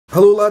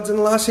Hello lads and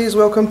lassies,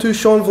 welcome to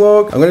Shaun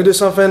Vlog. I'm going to do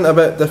something a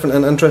bit different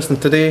and interesting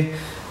today.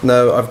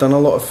 Now, I've done a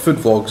lot of food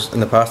vlogs in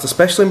the past,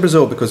 especially in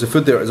Brazil because the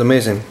food there is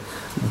amazing.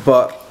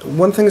 But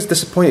one thing that's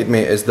disappointed me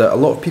is that a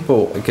lot of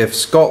people give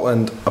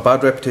Scotland a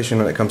bad reputation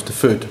when it comes to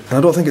food. And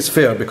I don't think it's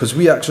fair because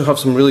we actually have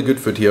some really good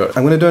food here.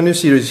 I'm going to do a new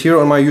series here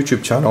on my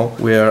YouTube channel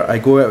where I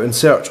go out in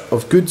search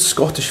of good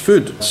Scottish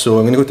food. So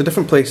I'm going to go to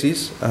different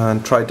places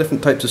and try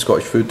different types of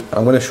Scottish food.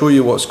 I'm going to show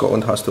you what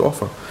Scotland has to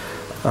offer.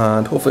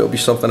 And hopefully it'll be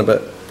something a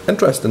bit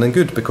interesting and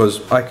good,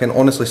 because I can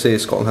honestly say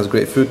Scotland has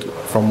great food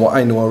from what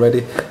I know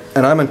already,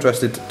 and I'm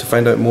interested to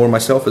find out more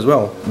myself as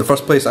well. The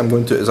first place I'm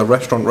going to is a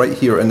restaurant right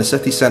here in the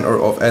city centre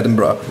of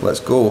Edinburgh.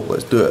 Let's go,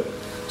 let's do it.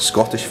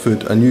 Scottish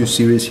food, a new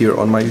series here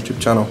on my YouTube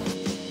channel.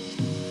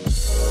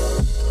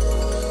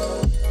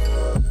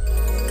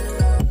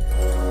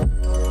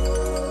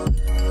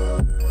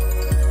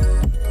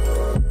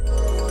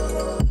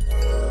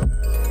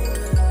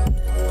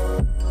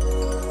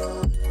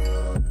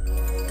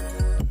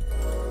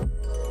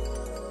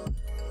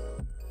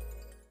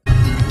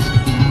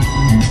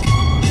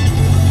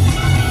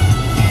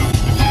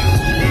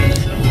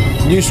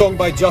 New song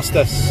by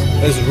Justice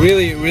is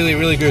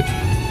really good.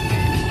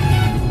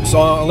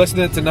 So I'm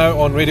listening to it now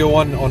on Radio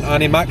 1 on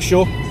Annie Mac's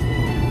show.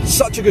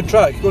 Such a good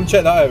track, go and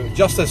check that out.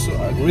 Justice,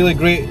 a really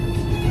great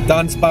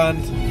dance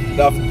band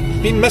that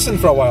I've been missing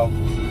for a while.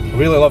 I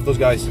really love those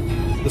guys.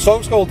 The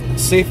song's called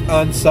Safe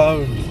and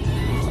Sound.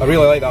 I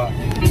really like that.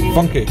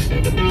 Funky.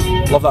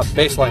 Love that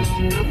bass line.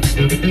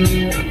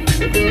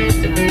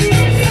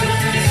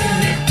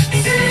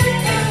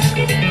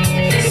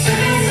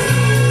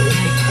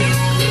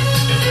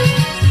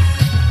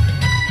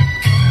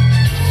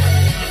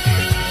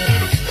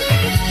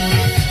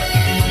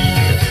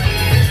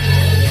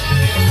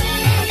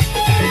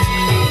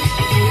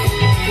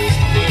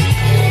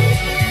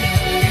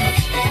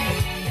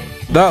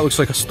 That looks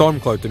like a storm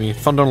cloud to me,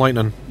 thunder and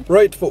lightning.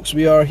 Right folks,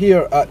 we are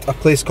here at a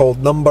place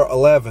called Number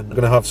 11. We're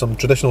going to have some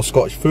traditional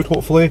Scottish food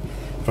hopefully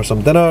for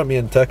some dinner. Me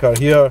and Tech are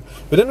here.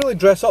 We didn't really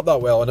dress up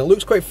that well and it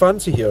looks quite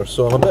fancy here,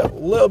 so I'm a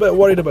little bit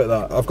worried about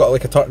that. I've got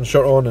like a tartan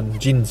shirt on and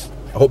jeans.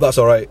 I hope that's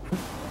alright.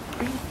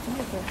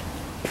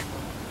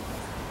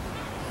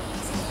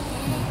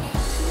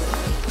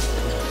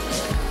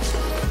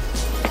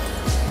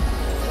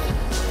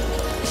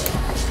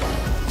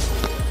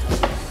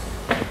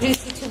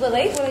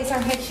 Willie. Willie's our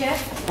head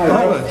chef. Hi,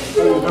 how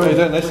are you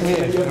doing? Nice to meet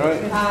you.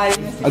 Right. Hi.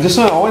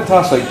 I wanted to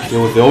ask, like, you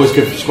know, they always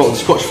give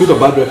Scottish food a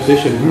bad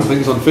reputation. I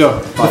think it's unfair.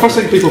 The first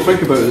thing people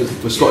think about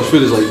with Scottish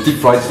food is like deep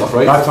fried stuff,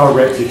 right? That's our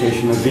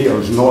reputation as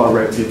eaters, not a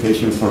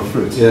reputation for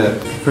food. Yeah.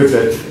 Food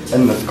that's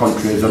in this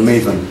country is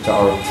amazing.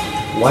 Our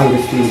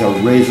langoustines,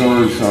 our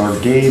razors, our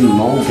game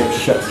all get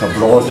shipped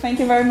abroad. Thank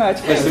you very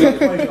much. Nice to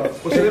meet you.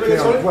 What's your name again,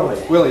 sorry?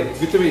 Willie. Willie,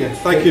 good to meet you.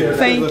 Thank you.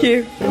 Thank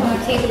you.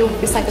 Table over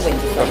beside the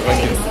window.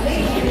 Thank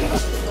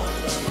you.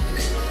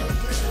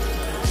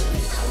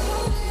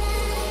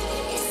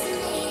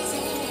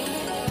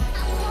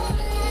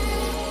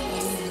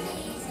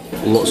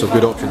 Lots of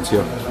good options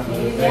here.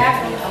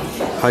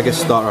 Haggis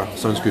starter,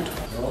 sounds good.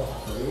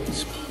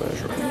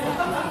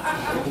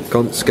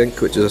 Cunt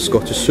skink, which is a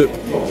Scottish soup.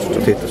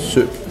 Potato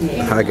soup.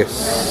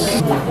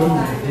 Haggis.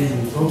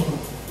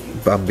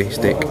 Bambi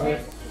steak.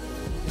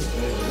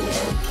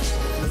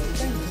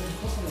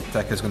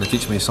 Tech is going to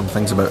teach me some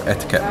things about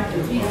etiquette.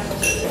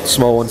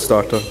 Small one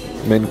starter,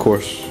 main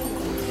course,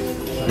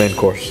 main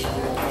course.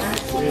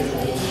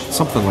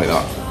 Something like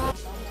that.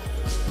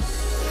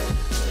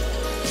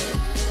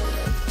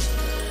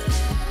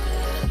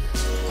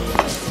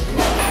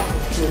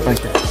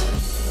 Thank you.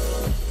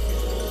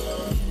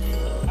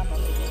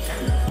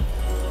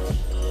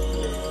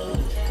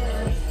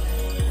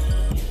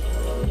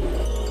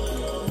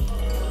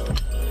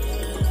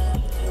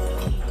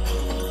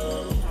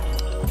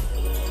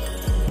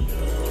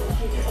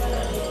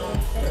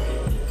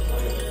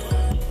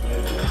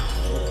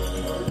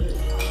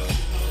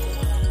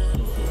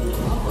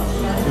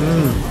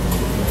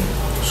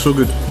 So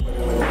good.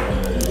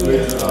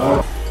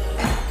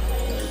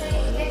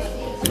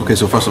 Okay,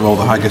 so first of all,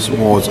 the haggis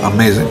was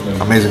amazing.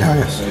 Amazing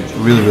haggis.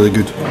 Really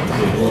good.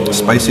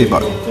 Spicy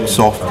but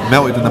soft.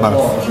 Melted in the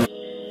mouth.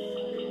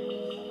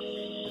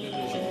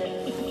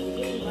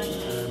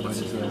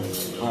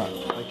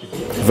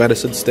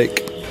 Venison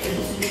steak.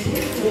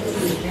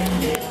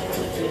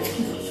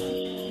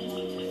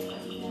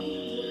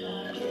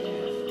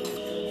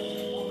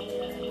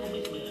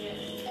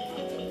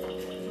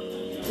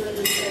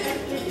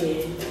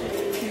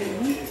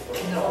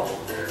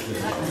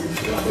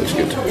 Looks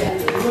good.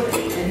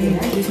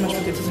 These mashed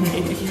potatoes are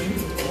amazing.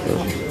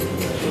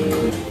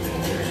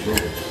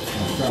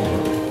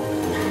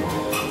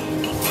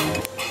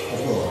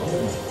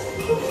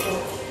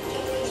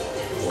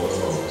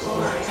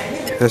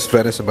 This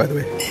venison, by the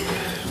way.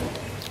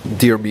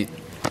 Deer meat.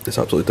 It's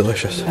absolutely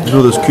delicious. You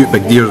know those cute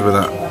big deers with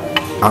that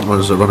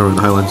antlers that run around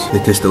the Highlands? They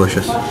taste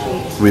delicious.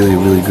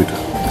 Really good.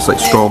 It's like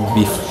strong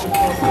beef.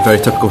 Very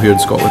typical here in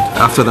Scotland.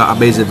 After that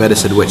amazing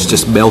venison which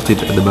just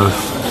melted in the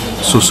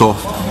mouth. So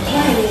soft.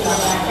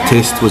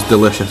 taste was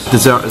delicious.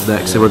 Dessert is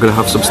next, so we're going to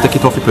have some sticky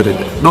toffee pudding.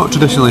 Not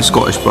traditionally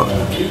Scottish, but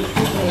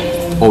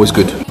always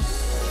good.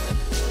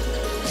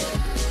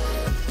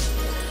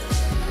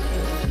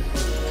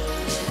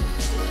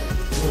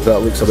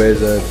 That looks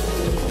amazing.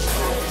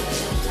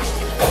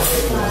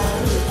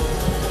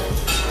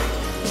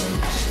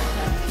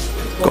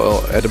 Got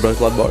all Edinburgh's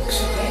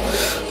landmarks.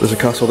 There's a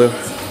castle there.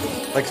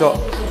 Thanks a lot.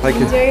 Thank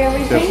you. Enjoy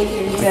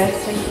everything?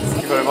 Yes,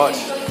 Thank you very much.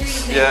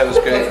 Yeah, it was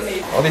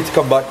great. I'll need to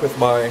come back with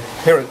my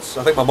parents.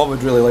 I think my mum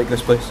would really like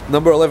this place.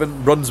 Number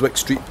 11 Brunswick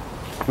Street.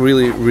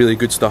 Really, really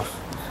good stuff.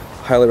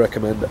 Highly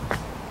recommend it.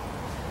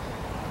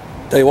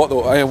 Tell you what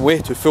though, I am way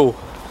too full.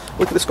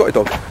 Look at the Scotty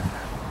dog.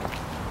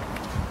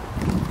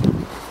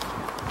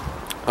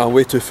 I'm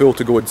way too full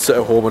to go and sit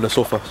at home on a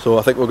sofa, so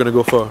I think we're going to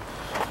go for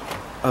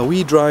a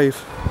wee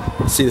drive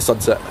and see the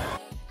sunset.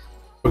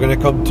 We're going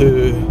to come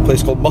to a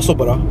place called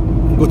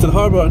Musselburgh, go to the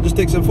harbour and just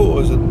take some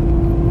photos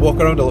and walk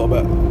around a little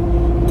bit.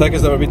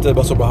 Teka's never been to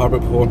Musselburgh Harbour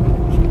before.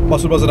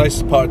 Musselburgh's a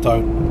nice part of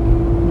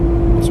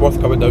town. It's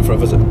worth coming down for a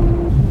visit.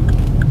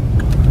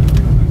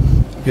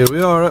 Here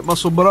we are at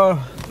Musselburgh.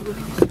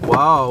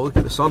 Wow, look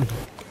at the sun.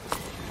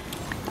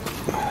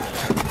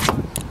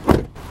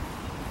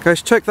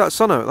 Guys, check that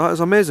sun out, that is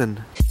amazing.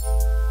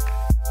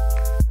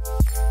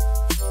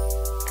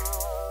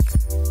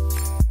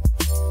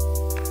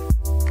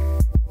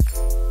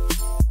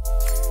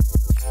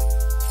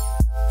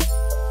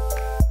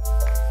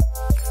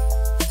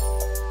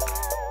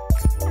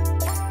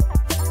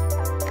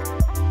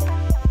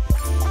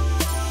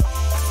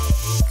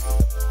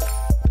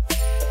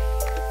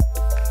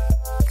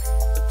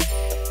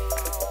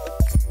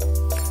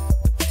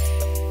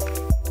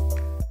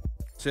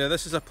 So yeah,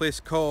 this is a place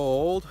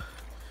called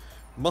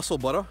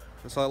Musselburgh.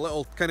 It's a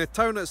little kind of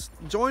town that's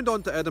joined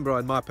onto Edinburgh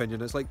in my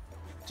opinion. It's like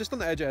just on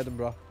the edge of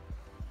Edinburgh,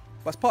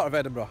 but it's part of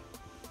Edinburgh.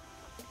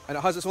 And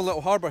it has its own little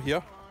harbour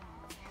here,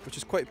 which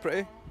is quite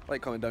pretty. I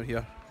like coming down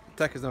here.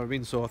 Teka's never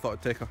been, so I thought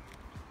I'd take her.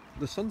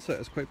 The sunset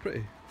is quite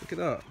pretty, look at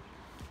that.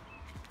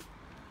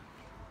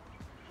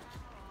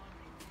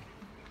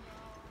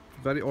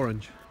 Very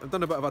orange. I've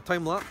done a bit of a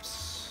time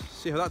lapse,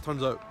 see how that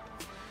turns out.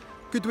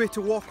 Good way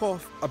to walk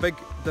off a big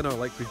dinner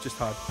like we've just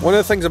had. One of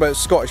the things about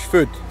Scottish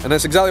food, and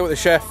it's exactly what the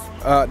chef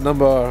at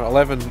number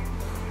 11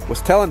 was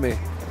telling me.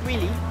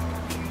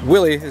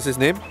 Willie is his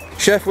name.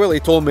 Chef Willie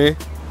told me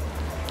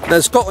that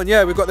in Scotland,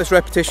 yeah, we've got this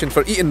reputation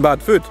for eating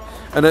bad food.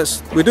 And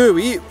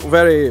we eat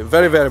very,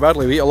 very, very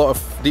badly. We eat a lot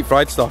of deep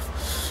fried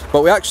stuff.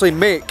 But we actually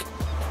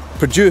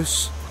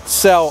produce,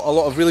 sell a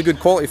lot of really good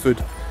quality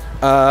food.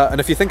 And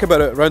if you think about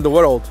it around the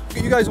world,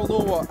 you guys all know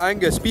what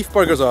Angus beef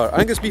burgers are.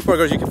 Angus beef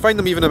burgers, you can find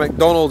them even at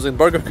McDonald's and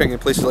Burger King and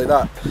places like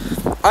that.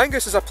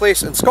 Angus is a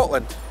place in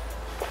Scotland.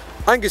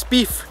 Angus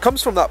beef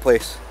comes from that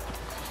place.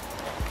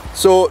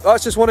 So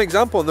that's just one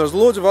example, and there's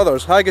loads of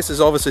others. Haggis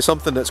is obviously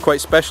something that's quite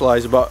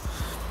specialised, but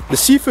the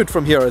seafood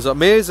from here is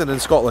amazing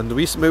in Scotland.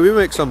 We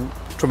make some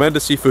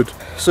tremendous seafood.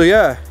 So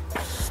yeah,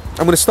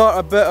 I'm going to start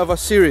a bit of a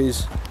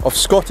series of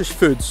Scottish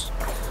foods.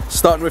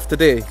 Starting with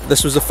today.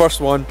 This was the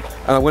first one,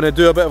 and I'm going to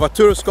do a bit of a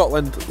tour of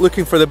Scotland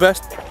looking for the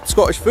best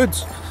Scottish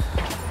foods.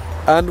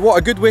 And what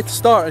a good way to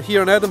start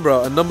here in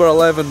Edinburgh on number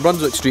 11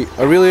 Brunswick Street.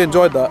 I really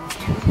enjoyed that.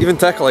 Even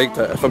Teka liked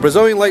it. If a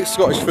Brazilian likes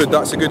Scottish food,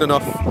 that's a good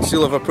enough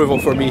seal of approval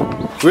for me.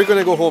 We're going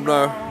to go home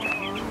now.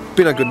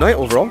 Been a good night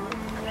overall.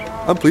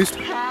 I'm pleased.